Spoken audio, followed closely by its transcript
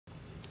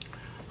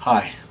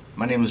Hi,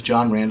 my name is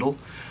John Randall.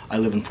 I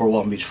live in Fort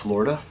Walton Beach,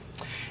 Florida,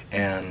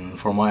 and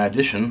for my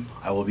audition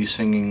I will be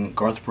singing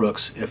Garth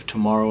Brooks' If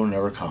Tomorrow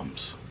Never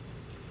Comes.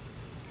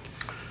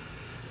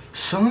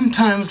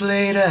 Sometimes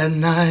late at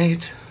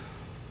night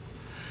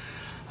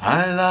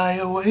I lie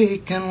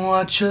awake and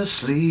watch her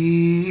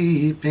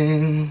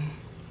sleeping.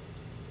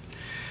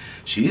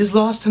 She's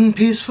lost in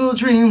peaceful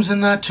dreams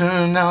and I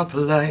turn out the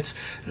lights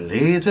and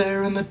lay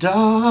there in the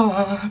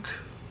dark.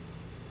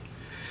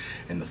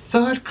 And the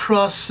thought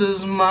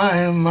crosses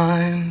my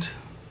mind,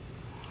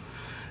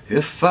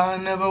 if I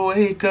never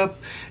wake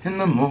up in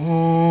the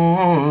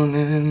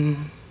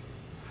morning,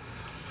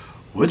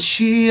 would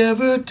she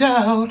ever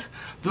doubt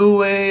the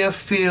way I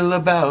feel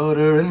about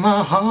her in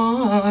my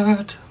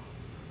heart?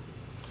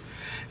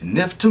 And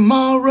if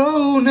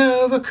tomorrow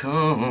never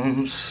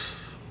comes,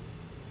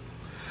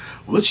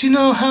 will she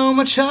know how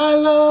much I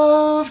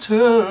loved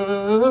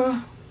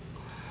her?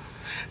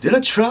 Did I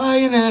try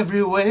in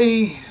every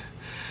way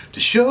to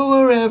show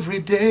her every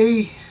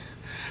day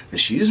that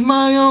she's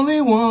my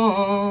only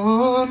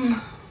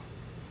one?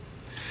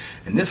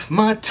 And if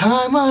my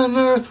time on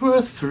earth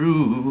were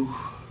through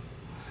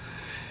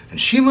and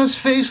she must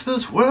face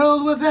this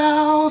world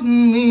without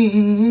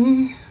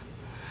me,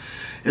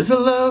 is the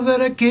love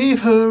that I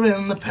gave her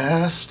in the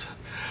past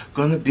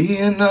gonna be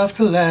enough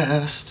to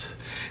last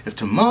if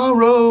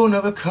tomorrow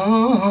never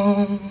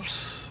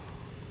comes?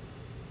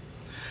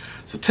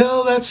 So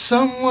tell that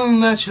someone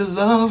that you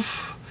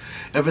love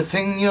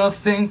everything you're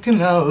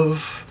thinking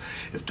of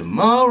if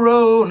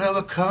tomorrow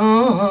never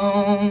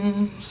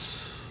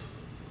comes.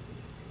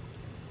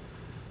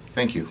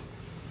 Thank you.